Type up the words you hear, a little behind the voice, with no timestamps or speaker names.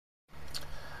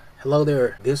Hello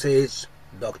there, this is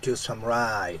Dr.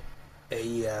 Samurai,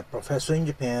 a professor in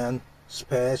Japan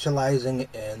specializing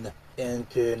in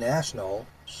international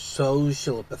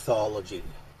social pathology.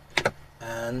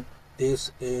 And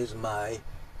this is my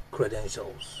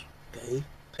credentials, okay?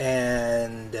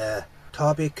 And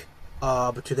topic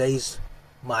of today's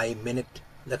my minute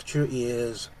lecture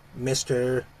is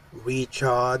Mr.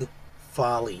 Richard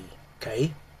Farley,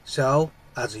 okay? So,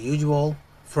 as usual,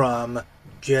 from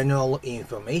general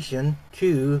information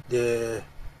to the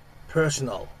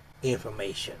personal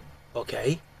information,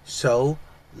 okay? So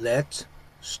let's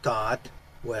start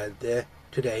with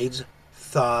today's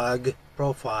thug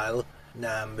profile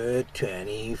number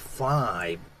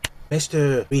 25.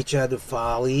 Mr. Richard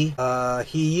Farley,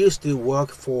 he used to work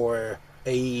for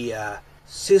a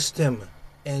system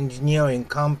engineering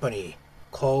company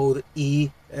called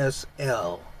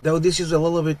ESL. Though this is a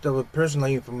little bit of a personal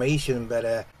information,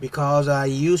 but because I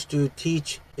used to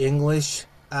teach English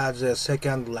as a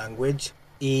second language,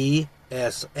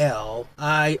 ESL,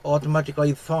 I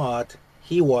automatically thought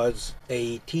he was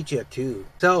a teacher too.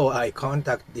 So I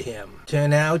contacted him.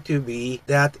 Turned out to be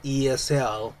that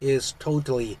ESL is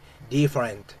totally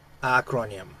different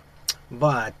acronym.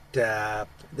 But that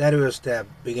was the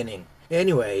beginning.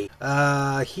 Anyway,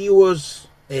 he was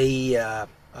a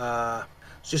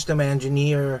system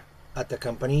engineer at the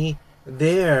company.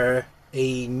 There,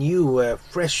 a new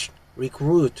fresh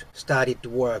recruit started to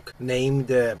work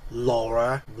named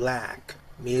Laura Black.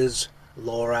 Ms.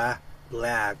 Laura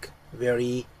Black,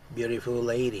 very beautiful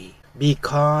lady.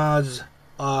 Because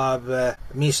of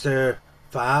Mr.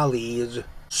 Farley's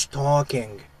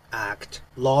stalking act,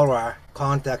 Laura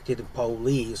contacted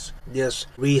police. This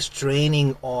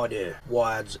restraining order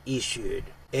was issued.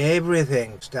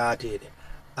 Everything started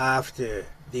after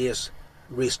this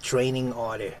restraining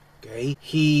order, okay?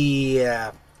 He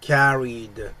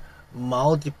carried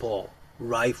multiple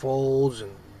rifles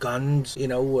and guns,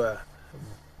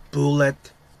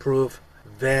 bulletproof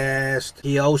vest.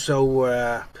 He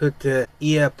also put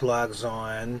earplugs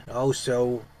on,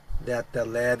 also that the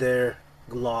leather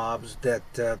gloves that,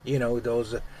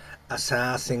 those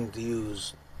assassins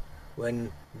use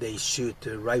when they shoot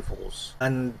rifles.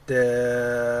 And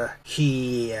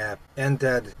he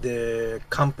entered the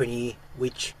company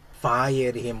which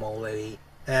fired him already,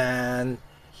 and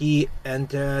he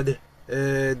entered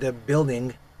the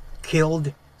building,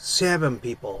 killed 7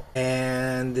 people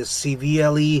and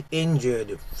severely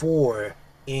injured 4,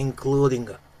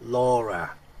 including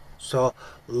Laura. So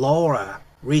Laura,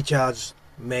 Richard's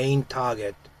main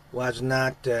target, was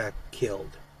not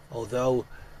killed, although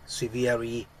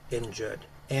severely injured.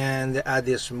 And at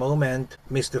this moment,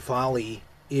 Mr. Farley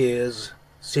is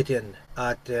sitting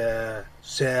at the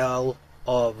cell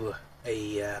of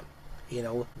a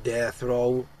death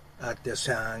row at the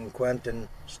San Quentin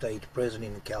State Prison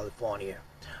in California.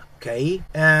 Okay,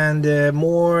 and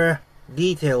more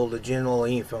detailed general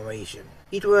information.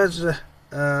 It was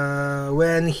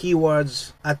when he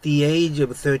was at the age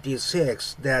of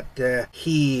 36 that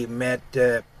he met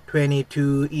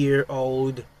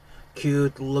 22-year-old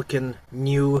cute-looking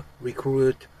new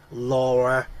recruit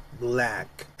Laura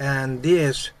Black, and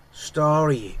this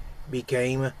story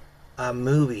became a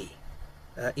movie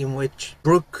in which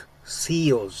Brooke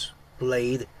Seals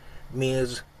played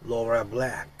Ms. Laura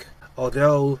Black.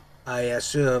 Although I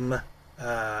assume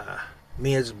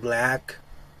Ms. Black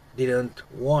didn't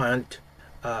want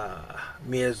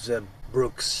Ms.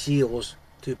 Brooke Seals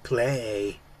to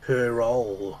play her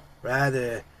role.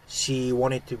 Rather, she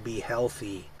wanted to be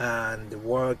healthy and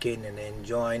working and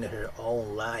enjoying her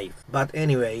own life. But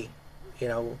anyway,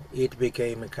 it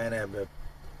became a kind of a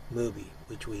movie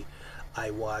which I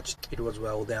watched. It was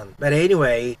well done. But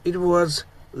anyway, it was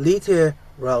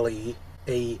literally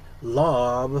a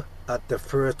love at the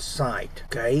first sight,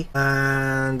 okay?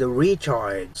 And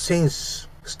Richard since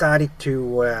started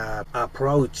to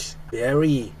approach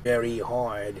very, very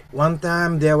hard. One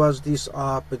time there was this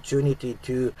opportunity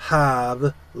to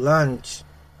have lunch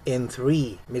in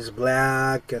 3, Miss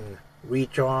Black and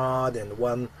Richard and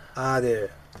one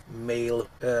other male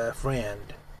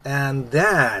friend. And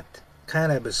that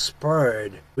kind of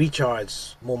spurred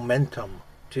Richard's momentum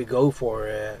to go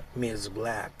for Ms.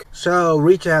 Black. So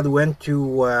Richard went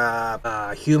to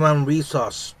human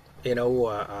resource,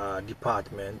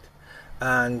 department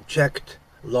and checked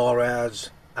Laura's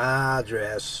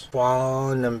address,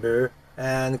 phone number,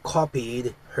 and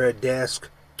copied her desk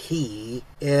key,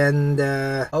 and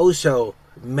also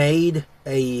made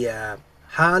a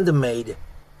handmade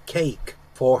cake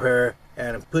for her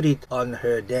and put it on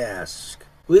her desk,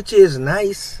 which is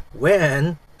nice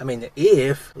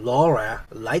if Laura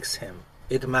likes him.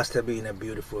 it must have been a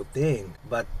beautiful thing.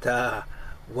 But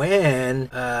when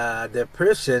the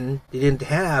person didn't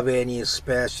have any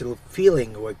special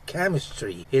feeling or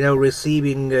chemistry,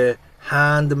 receiving a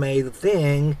handmade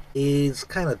thing is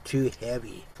kind of too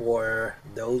heavy for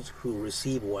those who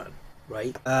receive one,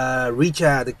 right?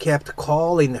 Richard kept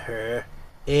calling her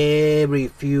every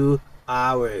few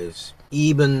hours,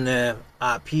 even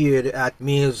appeared at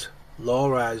Miss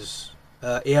Laura's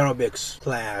aerobics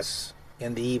class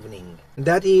in the evening.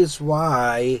 That is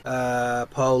why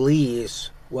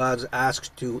police was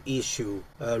asked to issue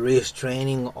a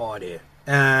restraining order.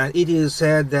 And it is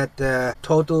said that the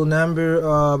total number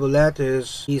of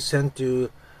letters he sent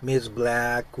to Miss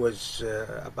Black was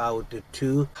about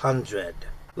 200.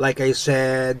 Like I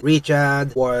said,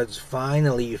 Richard was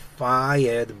finally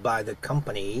fired by the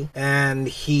company, and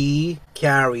he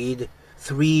carried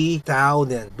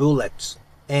 3,000 bullets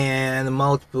and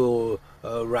multiple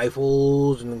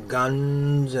rifles and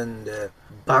guns and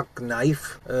buck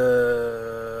knife,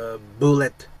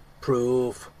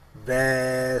 bulletproof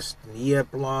vest, and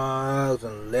earplugs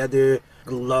and leather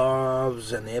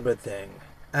gloves and everything,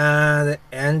 and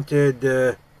entered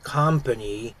the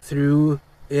company through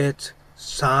its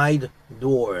side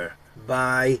door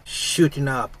by shooting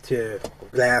up the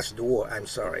glass door,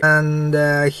 and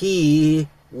he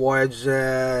was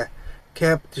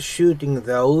kept shooting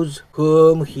those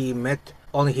whom he met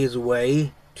on his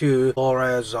way to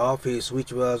Laura's office,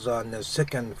 which was on the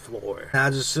second floor.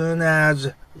 As soon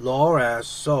as Laura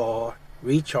saw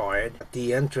Richard at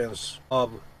the entrance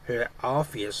of her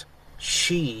office,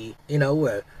 she,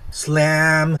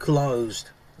 slammed closed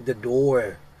the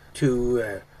door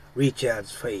to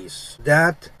Richard's face.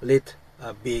 That lit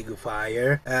a big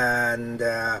fire, and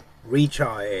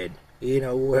Richard,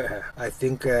 I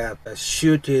think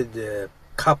shooted a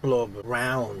couple of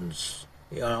rounds,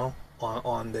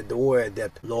 on the door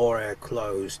that Laura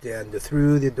closed. And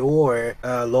through the door,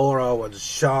 Laura was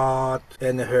shot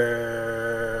in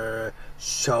her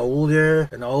shoulder,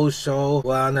 and also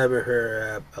one of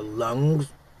her lungs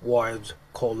was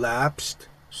collapsed.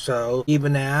 So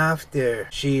even after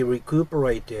she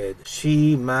recuperated,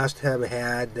 she must have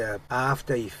had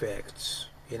after effects,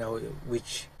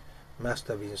 which must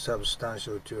have been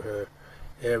substantial to her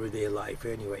everyday life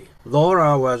anyway.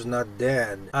 Laura was not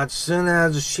dead. As soon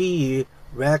as she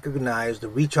recognized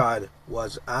Richard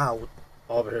was out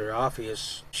of her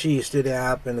office, she stood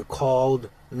up and called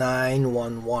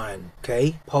 911.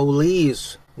 Okay?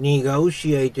 Police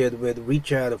negotiated with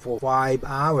Richard for 5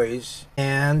 hours,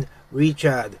 and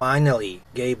Richard finally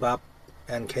gave up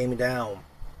and came down.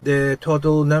 The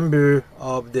total number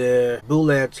of the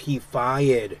bullets he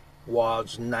fired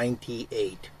was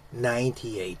 98.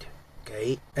 98.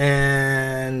 Okay?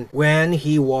 And when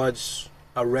he was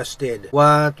arrested,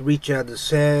 what Richard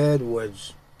said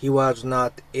was he was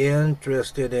not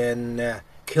interested in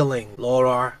killing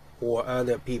Laura or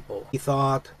other people. He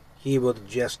thought he would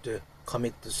just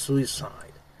commit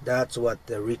suicide. That's what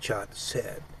Richard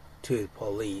said to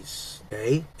police.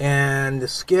 Okay? And the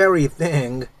scary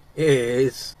thing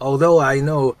is, although I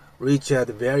know Richard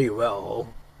very well,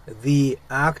 the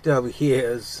act of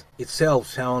his itself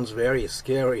sounds very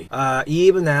scary.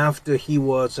 Even after he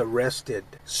was arrested,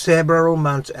 several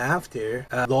months after,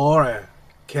 Laura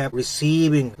kept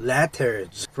receiving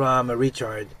letters from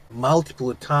Richard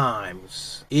multiple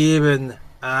times, even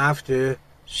after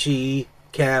she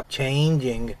kept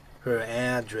changing her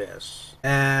address.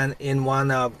 And in one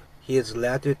of his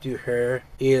letters to her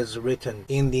is written,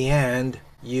 "In the end,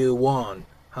 you won."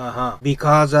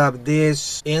 Because of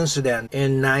this incident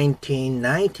in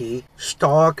 1990,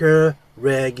 stalker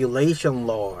regulation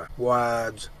law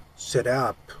was set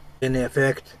up in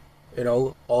effect,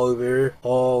 over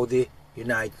all the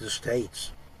United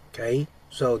States. Okay?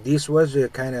 So this was a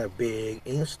kind of big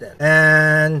incident.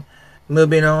 And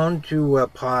moving on to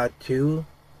part 2,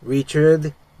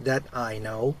 Richard that I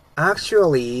know.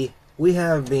 Actually, we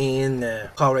have been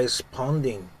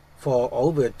corresponding for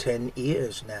over 10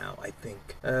 years now, I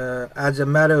think. As a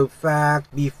matter of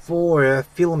fact, before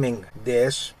filming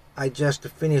this, I just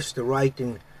finished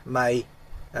writing my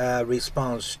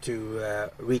response to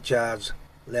Richard's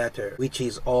letter, which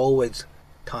is always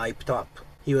typed up.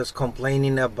 He was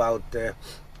complaining about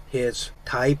his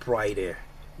typewriter,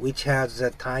 which has a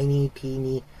tiny,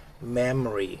 teeny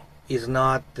memory, is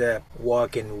not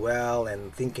working well,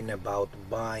 and thinking about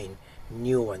buying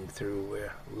new one through a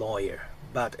lawyer.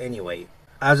 But anyway,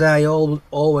 as I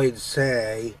always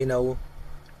say,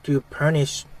 to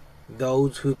punish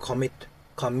those who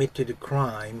committed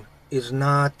crime is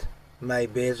not my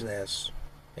business,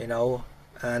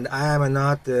 and I am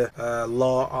not a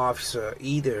law officer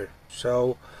either.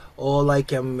 So all I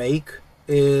can make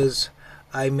is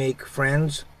I make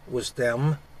friends with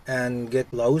them and get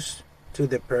close to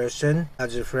the person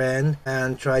as a friend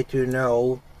and try to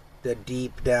know the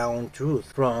deep down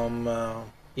truth from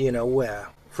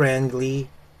friendly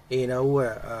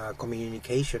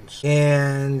communications.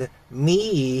 And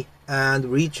me and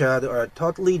Richard are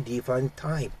totally different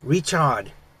type.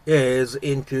 Richard is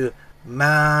into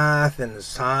math and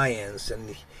science,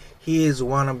 and he is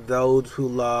one of those who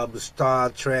loves Star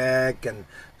Trek and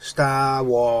Star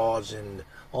Wars and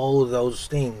all those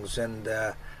things, and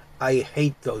I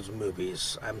hate those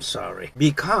movies. I'm sorry.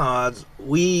 Because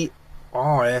we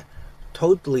are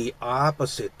totally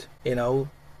opposite, to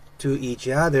each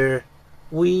other.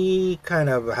 We kind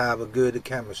of have a good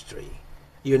chemistry.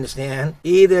 You understand?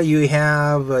 Either you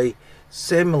have a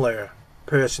similar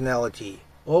personality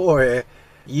or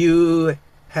you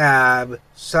have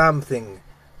something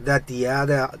that the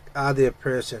other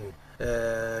person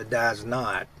does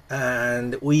not,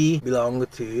 and we belong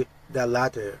to the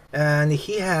latter. And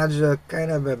he has a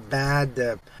kind of a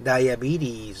bad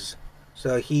diabetes,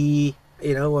 so he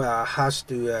has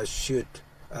to shoot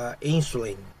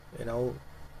insulin,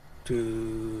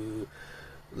 to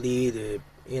lead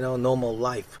normal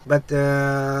life. But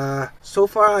so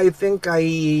far I think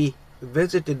I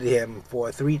visited him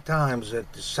for 3 times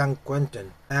at San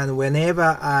Quentin, and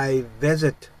whenever I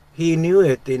visit he knew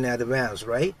it in advance,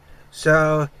 right?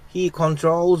 So he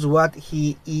controls what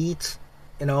he eats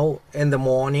in the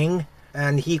morning,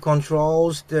 and he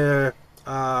controls the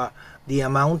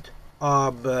amount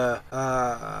of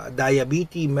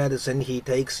diabetes medicine he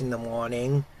takes in the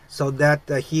morning, so that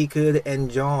he could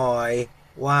enjoy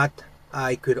what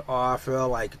I could offer,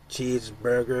 like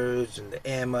cheeseburgers and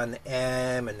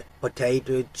M&M and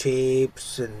potato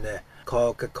chips and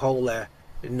Coca-Cola.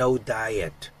 No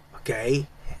diet, okay?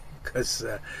 Because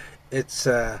it's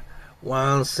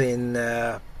once in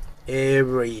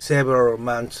every several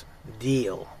months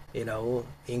deal,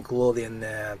 including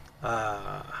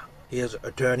his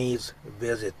attorney's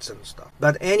visits and stuff.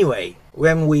 But anyway,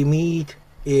 when we meet,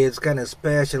 it's kind of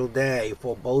special day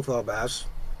for both of us.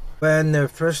 When the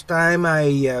first time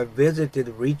I visited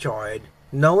Richard,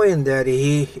 knowing that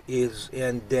he is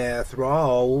in death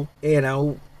row,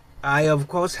 I of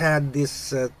course had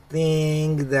this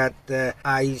thing that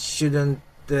I shouldn't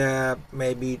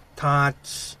maybe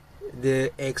touch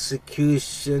the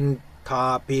execution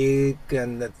topic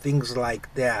and things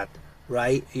like that,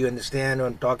 right? You understand what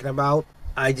I'm talking about?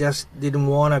 I just didn't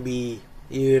want to be,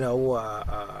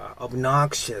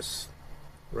 obnoxious,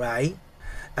 right?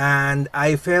 And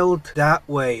I felt that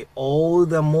way all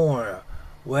the more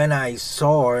when I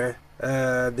saw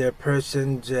the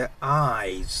person's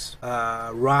eyes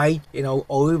right,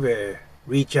 over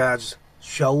Richard's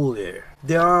shoulder.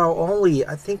 There are only,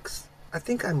 I think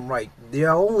I'm right, there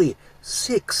are only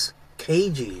 6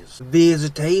 cages.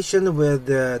 Visitation with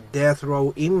the death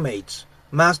row inmates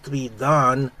must be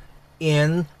done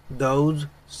in those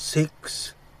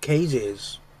 6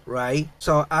 cages, right?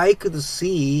 So I could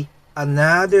see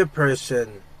another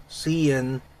person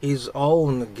seeing his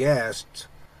own guest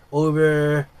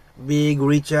over Big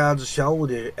Richard's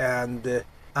shoulder, and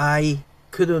I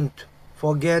couldn't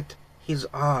forget his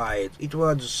eyes. It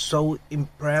was so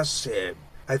impressive.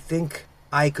 I think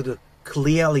I could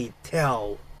clearly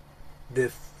tell the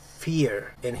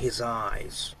fear in his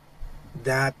eyes.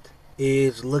 That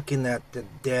is looking at the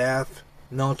death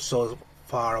not so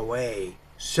far away.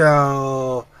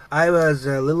 So I was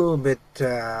a little bit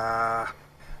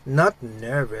not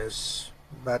nervous,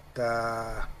 but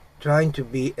trying to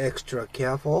be extra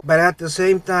careful. But at the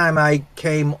same time, I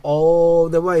came all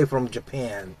the way from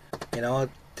Japan,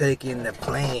 taking the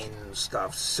plane and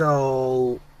stuff.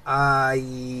 So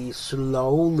I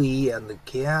slowly and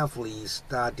carefully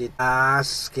started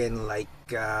asking, like,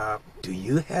 do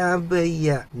you have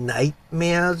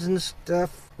nightmares and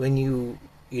stuff when you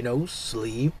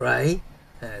sleep, right?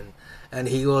 And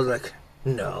he was like,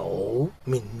 no. I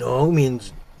mean, no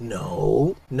means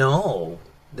no. No.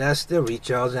 That's the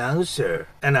Richard's answer.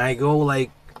 And I go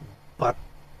like, but,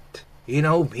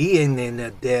 being in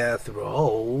a death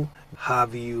row,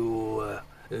 have you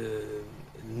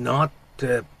not,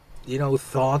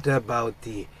 thought about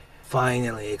the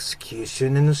final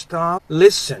execution and stuff?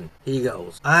 Listen, he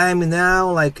goes, I'm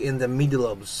now like in the middle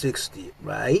of 60,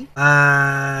 right?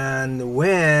 And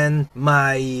when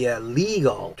my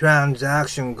legal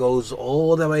transaction goes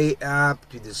all the way up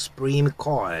to the Supreme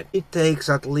Court, it takes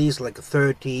at least like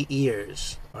 30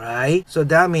 years, right? So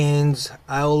that means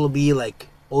I'll be like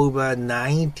over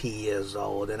 90 years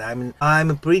old, and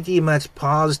I'm pretty much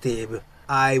positive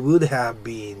I would have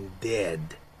been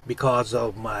dead because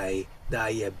of my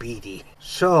diabetes.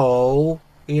 So,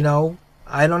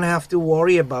 I don't have to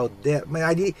worry about that.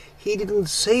 He didn't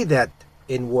say that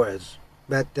in words,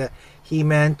 but he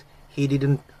meant he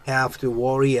didn't have to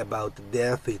worry about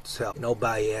death itself,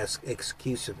 by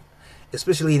execution.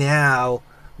 Especially now,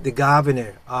 the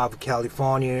governor of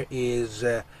California is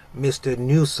Mr.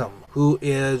 Newsom, who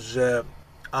is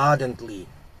ardently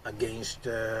against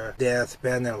death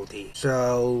penalty.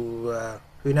 So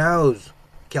who knows?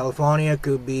 California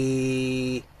could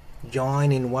be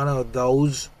joined in one of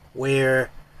those where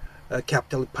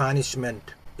capital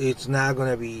punishment is not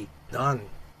going to be done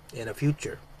in the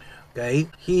future. Okay.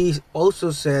 He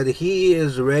also said he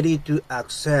is ready to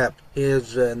accept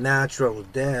his natural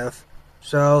death,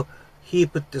 so he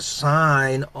put the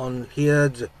sign on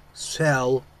his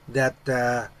cell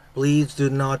that please do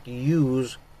not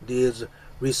use this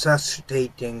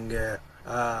resuscitating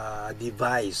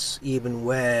device even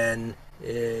when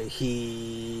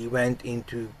he went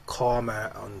into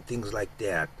coma and things like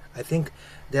that. I think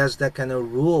there's that kind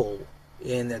of rule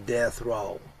in a death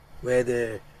row,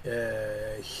 whether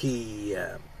he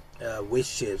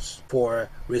wishes for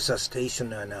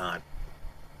resuscitation or not.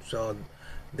 So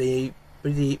they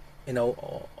pretty,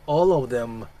 all of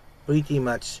them pretty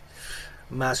much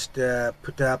must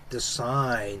put up the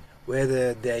sign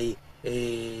whether they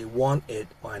want it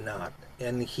or not.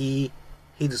 And his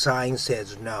sign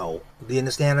says no. Do you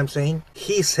understand what I'm saying?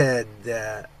 He said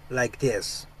like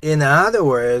this. In other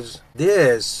words,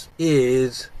 this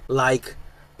is like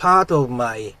part of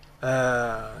my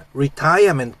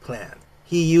retirement plan.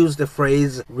 He used the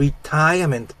phrase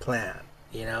retirement plan,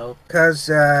 because,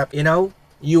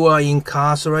 you are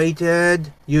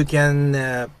incarcerated, you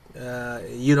don't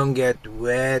get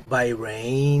wet by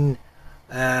rain,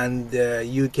 and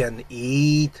you can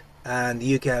eat, and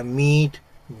you can meet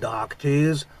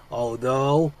doctors,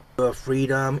 although your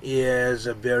freedom is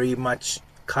very much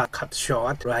cut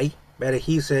short, right? But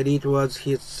he said it was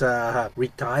his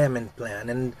retirement plan,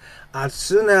 and as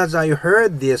soon as I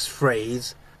heard this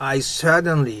phrase, I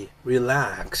suddenly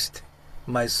relaxed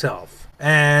myself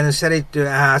and started to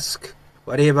ask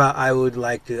whatever I would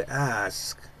like to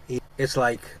ask. It's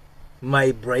like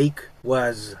my break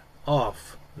was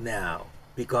off now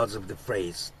because of the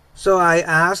phrase. So I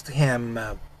asked him,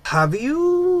 have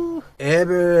you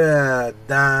ever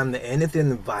done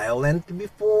anything violent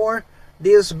before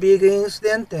this big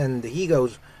incident? And he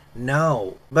goes,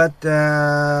 no. But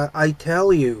I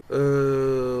tell you,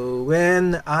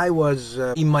 when I was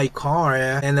in my car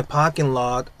in the parking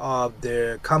lot of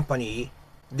the company,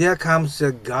 there comes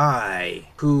a guy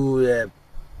who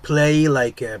play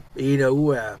like a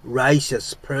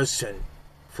righteous person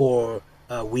for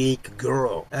a weak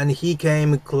girl, and he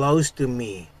came close to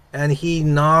me and he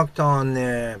knocked on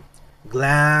the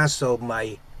glass of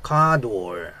my car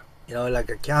door, like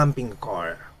a camping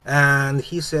car. And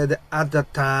he said at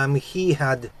that time he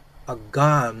had a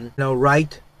gun,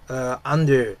 right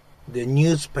under the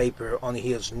newspaper on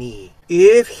his knee.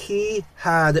 If he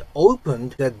had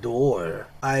opened the door,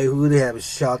 I would have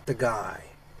shot the guy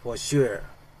for sure.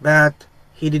 But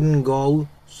he didn't go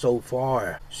so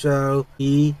far, so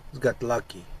he got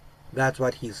lucky. That's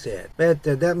what he said. But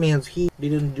that means he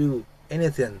didn't do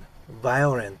anything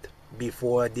violent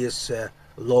before this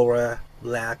Laura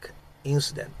Black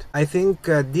incident. I think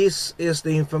this is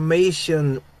the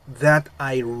information that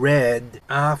I read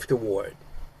afterward.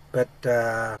 But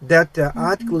that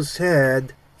article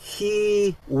said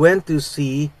he went to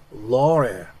see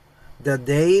Laura the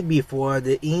day before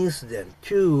the incident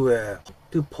to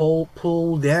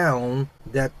pull down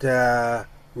that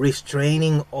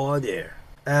restraining order.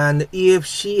 And if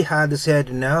she had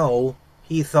said no,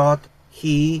 he thought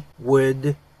he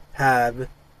would have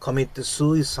committed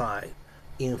suicide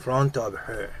in front of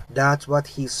her. That's what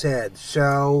he said.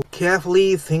 So,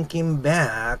 carefully thinking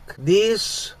back,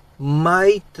 this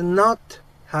might not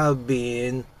have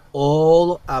been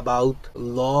all about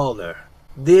Lawler.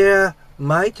 There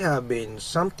might have been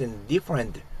something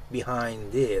different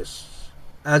behind this.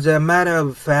 As a matter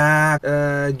of fact,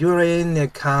 during the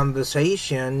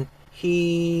conversation,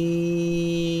 he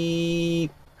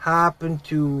happened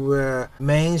to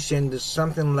mention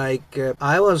something like,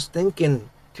 I was thinking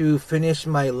to finish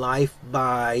my life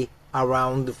by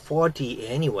around 40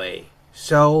 anyway.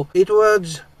 So it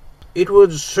was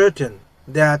certain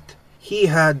that he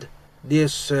had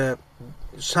this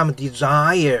some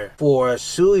desire for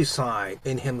suicide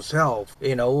in himself,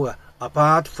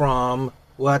 apart from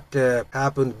what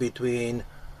happened between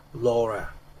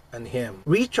Laura and him.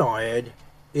 Richard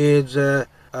is the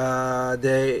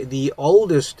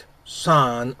oldest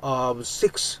son of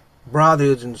 6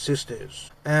 brothers and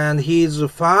sisters, and his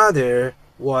father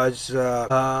was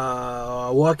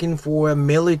working for a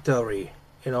military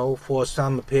for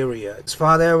some period. His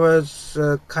father was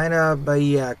kind of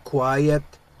a quiet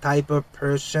type of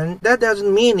person. That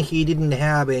doesn't mean he didn't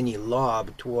have any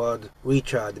love toward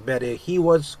Richard, but he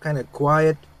was kind of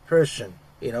quiet person.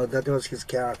 That was his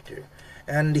character.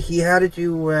 And he had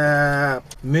to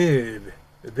move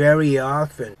very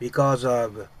often because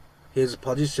of his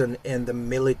position in the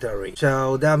military.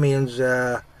 So that means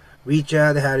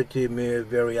Richard had to move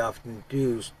very often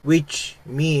too, which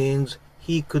means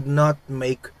he could not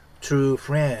make true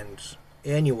friends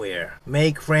anywhere.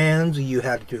 Make friends, you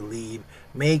had to leave.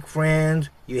 Make friends,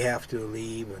 you have to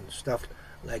leave, and stuff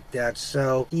like that.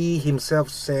 So he himself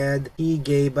said he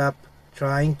gave up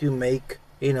trying to make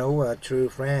a true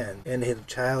friend in his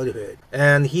childhood,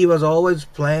 and he was always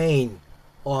playing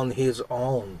on his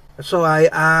own. So I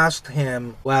asked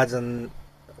him,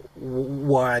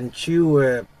 weren't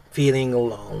you feeling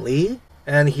lonely?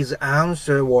 And his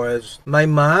answer was, my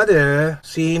mother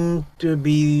seemed to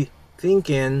be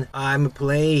thinking I'm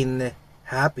playing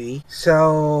happy.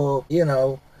 So,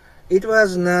 it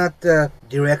was not a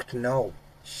direct no.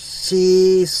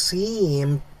 She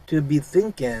seemed to be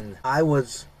thinking I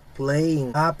was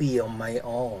playing happy on my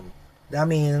own. That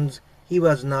means he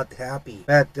was not happy.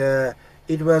 But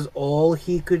it was all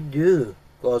he could do,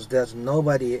 because there's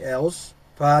nobody else.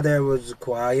 Father was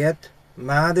quiet.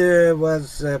 Mother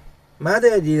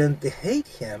didn't hate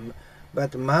him,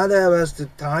 but mother was the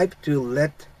type to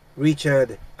let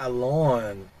Richard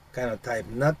alone kind of type,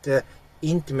 not the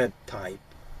intimate type.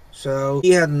 So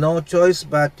he had no choice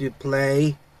but to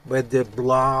play with the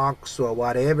blocks or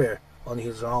whatever on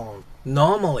his own.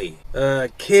 Normally,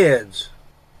 kids,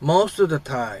 most of the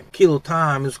time, kill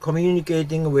time is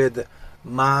communicating with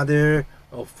mother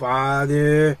or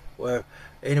father or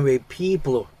anyway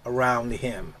people around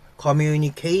him.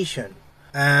 Communication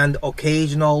and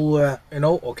occasional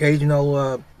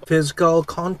physical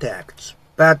contacts.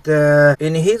 But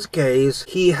in his case,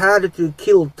 he had to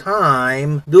kill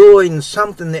time doing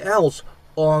something else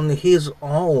on his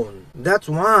own. That's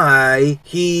why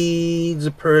his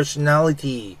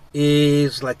personality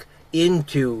is like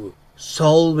into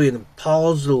solving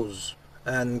puzzles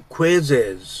and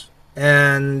quizzes.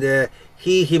 And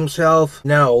he himself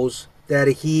knows that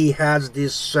he has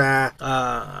this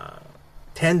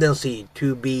tendency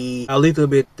to be a little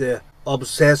bit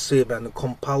obsessive and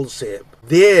compulsive.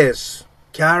 This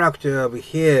character of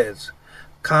his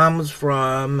comes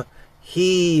from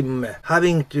him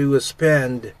having to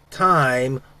spend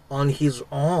time on his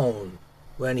own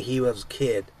when he was a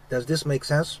kid. Does this make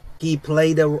sense? He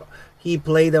played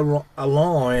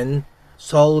alone,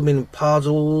 solving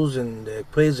puzzles and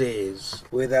quizzes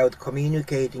without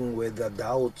communicating with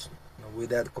adults,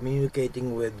 without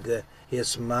communicating with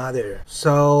his mother.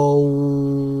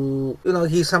 So,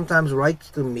 he sometimes writes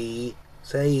to me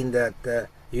saying that,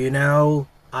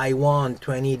 I won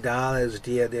 $20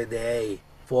 the other day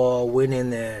for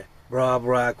winning a blah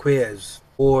blah quiz.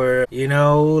 Or,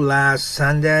 last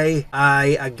Sunday,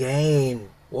 I again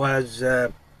was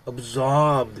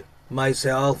absorbed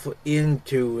myself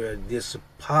into this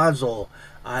puzzle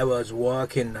I was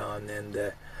working on,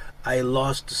 and I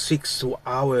lost 6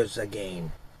 hours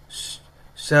again.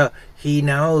 So he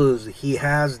knows he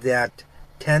has that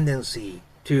tendency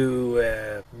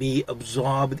to be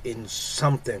absorbed in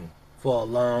something for a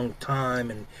long time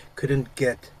and couldn't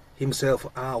get himself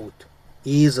out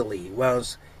easily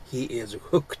once he is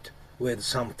hooked with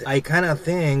something. I kind of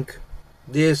think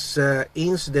this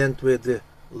incident with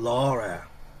Laura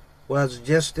was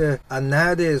just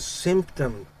another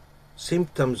symptoms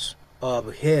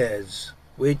of his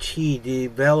which he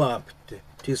developed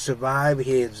to survive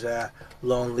his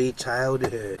lonely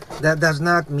childhood. That does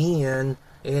not mean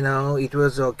it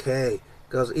was okay,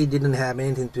 because it didn't have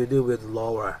anything to do with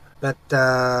Laura. But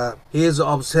his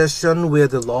obsession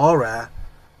with Laura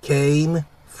came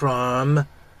from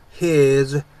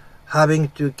his having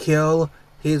to kill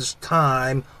his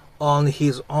time on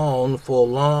his own for a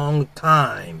long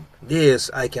time.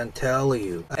 This I can tell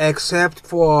you. Except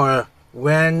for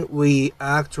when we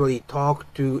actually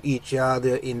talk to each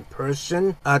other in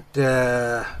person at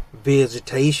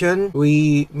visitation,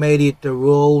 we made it a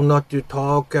rule not to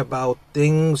talk about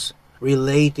things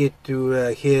related to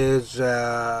his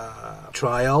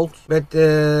trials. But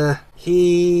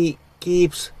he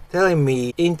keeps telling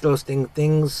me interesting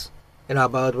things,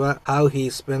 about how he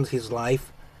spends his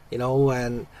life,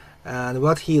 and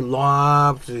what he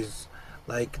loves is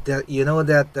like that.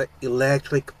 That the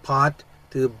electric pot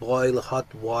to boil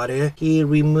hot water. He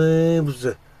removes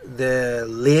the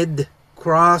lid,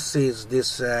 crosses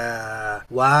these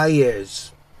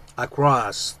wires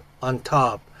across on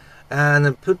top,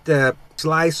 and put the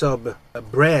slice of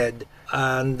bread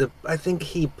and I think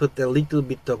he put a little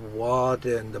bit of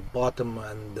water in the bottom,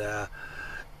 and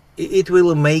it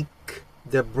will make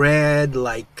the bread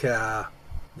like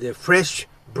the fresh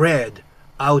bread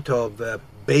out of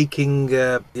baking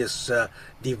this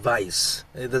device.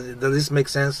 Does this make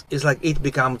sense? It's like it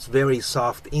becomes very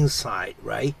soft inside,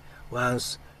 right?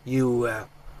 Once you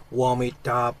warm it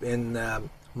up in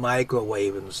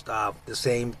microwave and stuff. The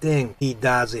same thing. He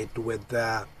does it with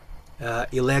the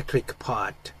electric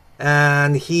pot.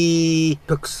 And he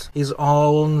cooks his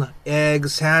own egg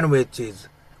sandwiches,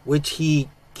 which he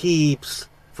keeps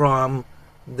from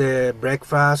the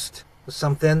breakfast or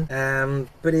something, and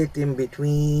put it in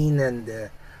between and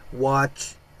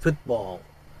watch football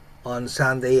on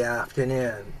Sunday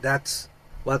afternoon. That's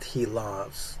what he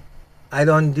loves. I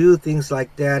don't do things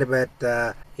like that, but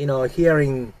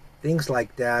hearing things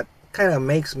like that kind of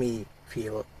makes me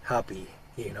feel happy.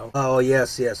 Oh,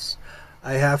 yes.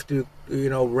 I have to,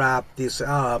 wrap this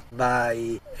up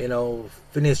by,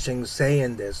 finishing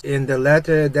saying this. In the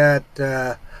letter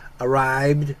that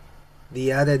arrived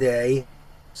the other day,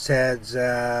 says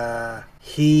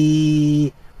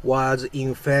he was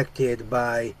infected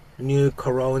by new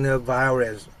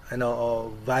coronavirus,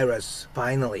 virus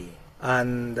finally.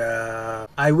 And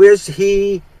I wish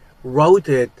he wrote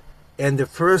it in the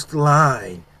first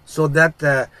line so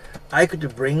that I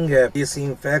could bring a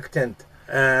disinfectant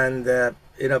and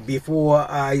before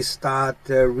I start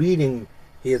reading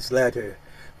his letter.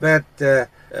 But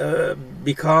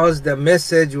because the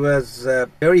message was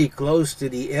very close to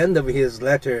the end of his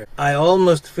letter, I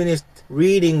almost finished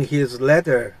reading his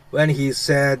letter when he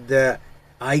said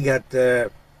I got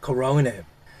corona.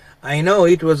 I know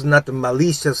it was not a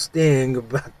malicious thing,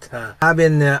 but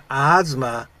having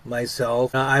asthma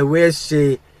myself, I wish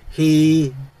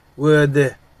he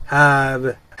would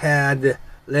have had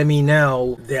let me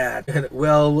know that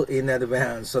well in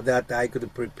advance so that I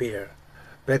could prepare.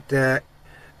 But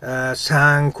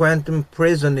San Quentin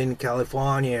prison in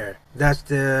California, that's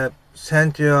the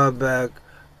center of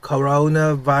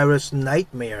coronavirus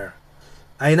nightmare.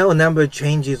 I know number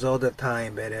changes all the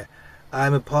time, but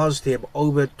I'm positive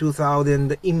over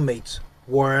 2,000 inmates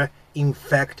were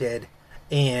infected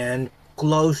and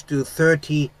close to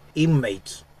 30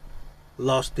 inmates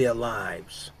lost their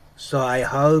lives. So I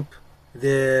hope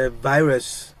the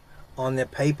virus on the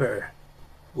paper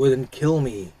wouldn't kill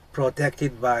me,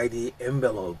 protected by the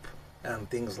envelope and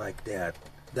things like that.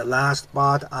 The last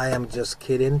part, I am just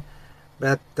kidding,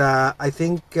 but I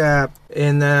think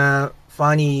in a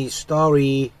funny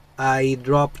story I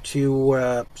dropped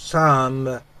to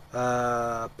some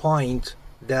point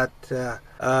that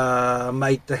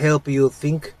might help you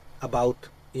think about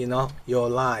your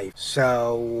life.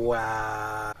 So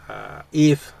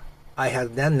if I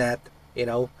had done that,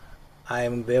 I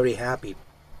am very happy.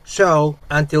 So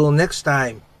until next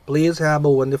time, please have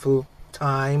a wonderful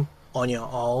time on your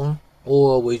own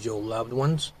or with your loved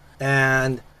ones,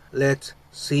 and let's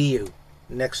see you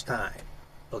next time.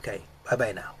 Okay, bye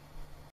bye now.